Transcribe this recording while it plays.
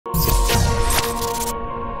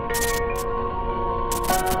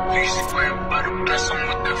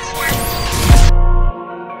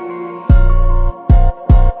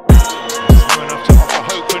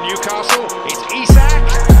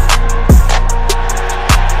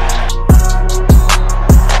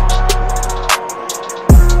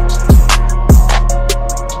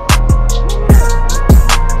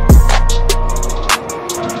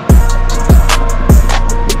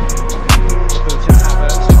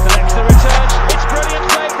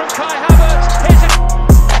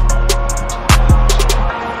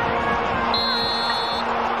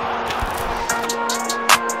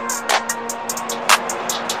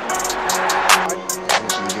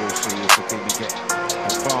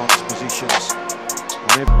conditions.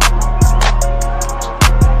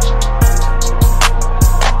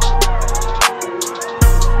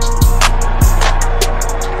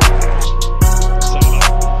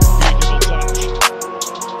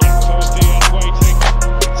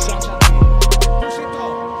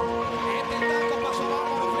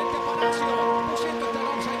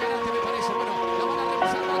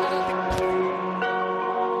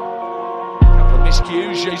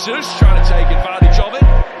 Jesus trying to take advantage of it.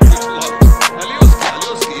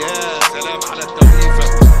 اليوسكي يا سلام على التوقيفة،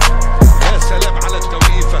 يا سلام على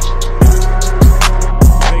التوقيفة.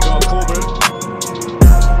 Big old Corbin.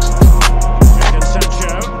 And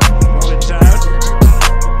Sancho rolling down.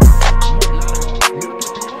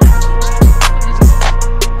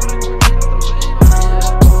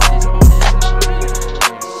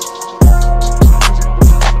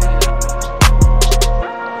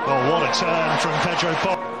 Oh, what a turn from Pedro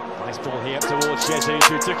Pop. Nice ball here up towards Jesus,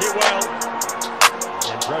 who took it well.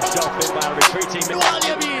 And brushed off it by a retreating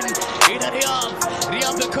اليمين إلى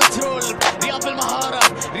رياض بالكنترول، رياض بالمهارة،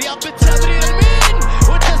 رياض بالتمرير اليمين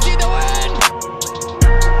والتسديدة وين؟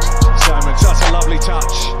 Simon, such a lovely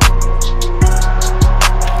touch.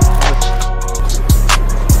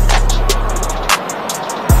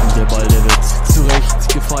 Der Ball, der wird zu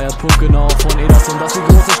Recht gefeiert, punktgenau von Ederson, das ist die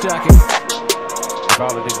große Stärke.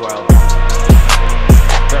 Father did well.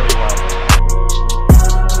 Very well.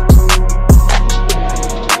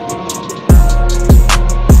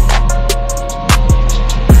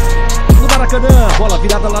 No Maracanã, bola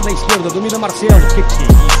virada lá na esquerda, domina Marcelo. Que isso,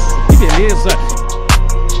 que beleza.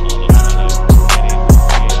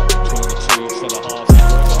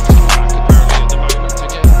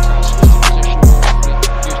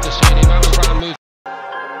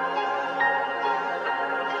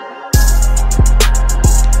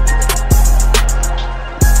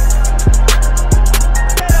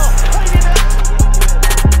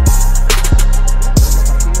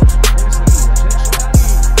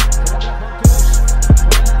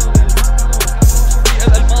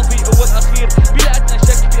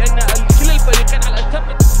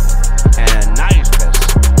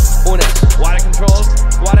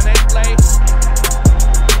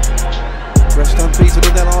 Unbeaten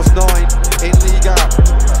in their last 9 in Liga.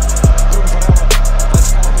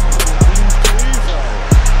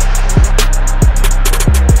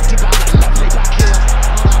 Lovely back here.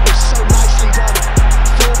 That was so nicely done.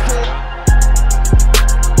 4-4.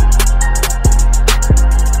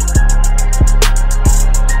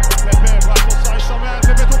 Pepe bıraktı Saysamer.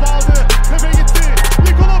 Pepe topu aldı. Pepe gitti.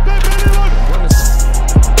 Nikola Pepe'li var.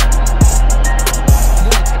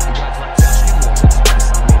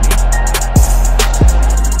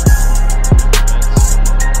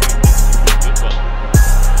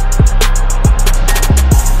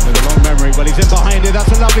 Well, he's in behind it.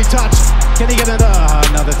 That's a lovely touch. Can he get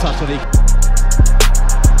another touch?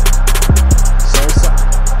 Sosa.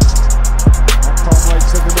 Conway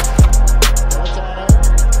to the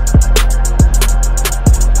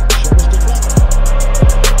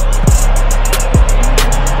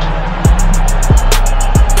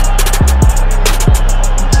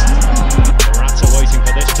Morata waiting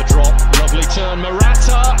for this to drop. Lovely turn,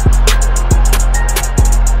 Morata.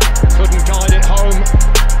 Couldn't guide it home.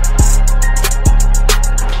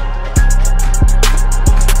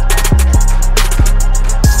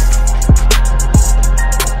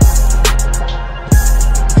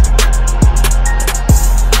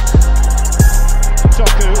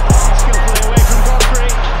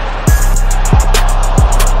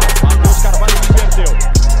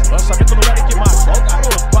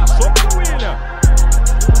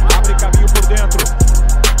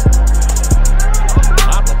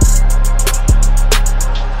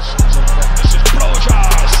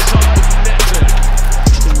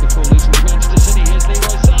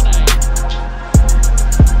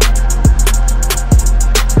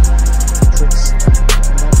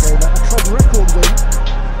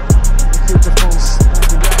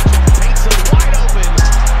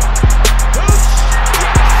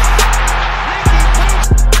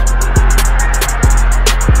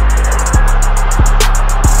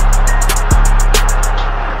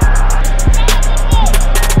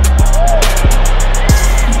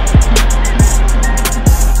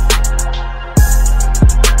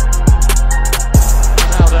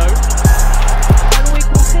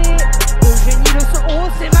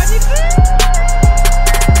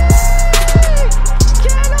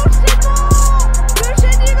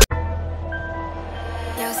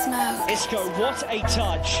 What a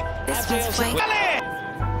touch.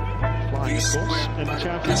 Flying, of course, in the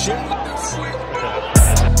championship.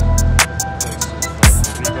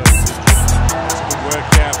 Good work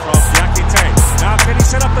there from Jackie.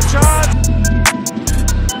 a chance.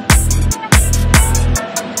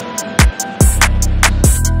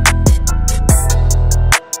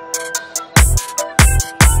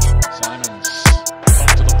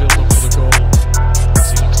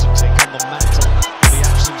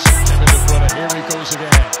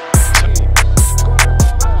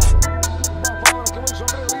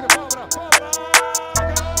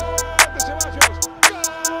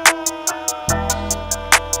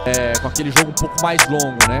 Com aquele jogo um pouco mais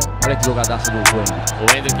longo, né? Olha que jogadaça do Wendel.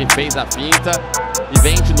 O Wendel que fez a finta e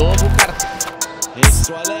vem de novo o cara.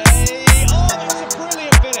 Isso, Ale. Oh, that's a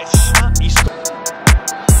brilliant finish.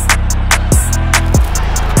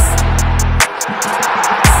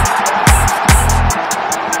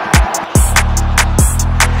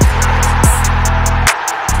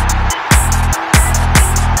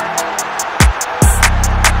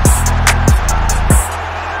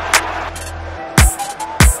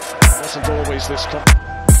 Wasn't always this touchback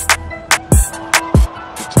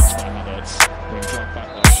being dragged back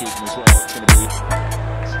by shooting as well. It's going to be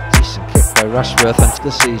Decent kick by Rushworth into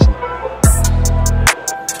the season.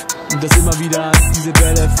 Und das immer wieder diese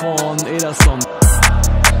Bälle von Ederson.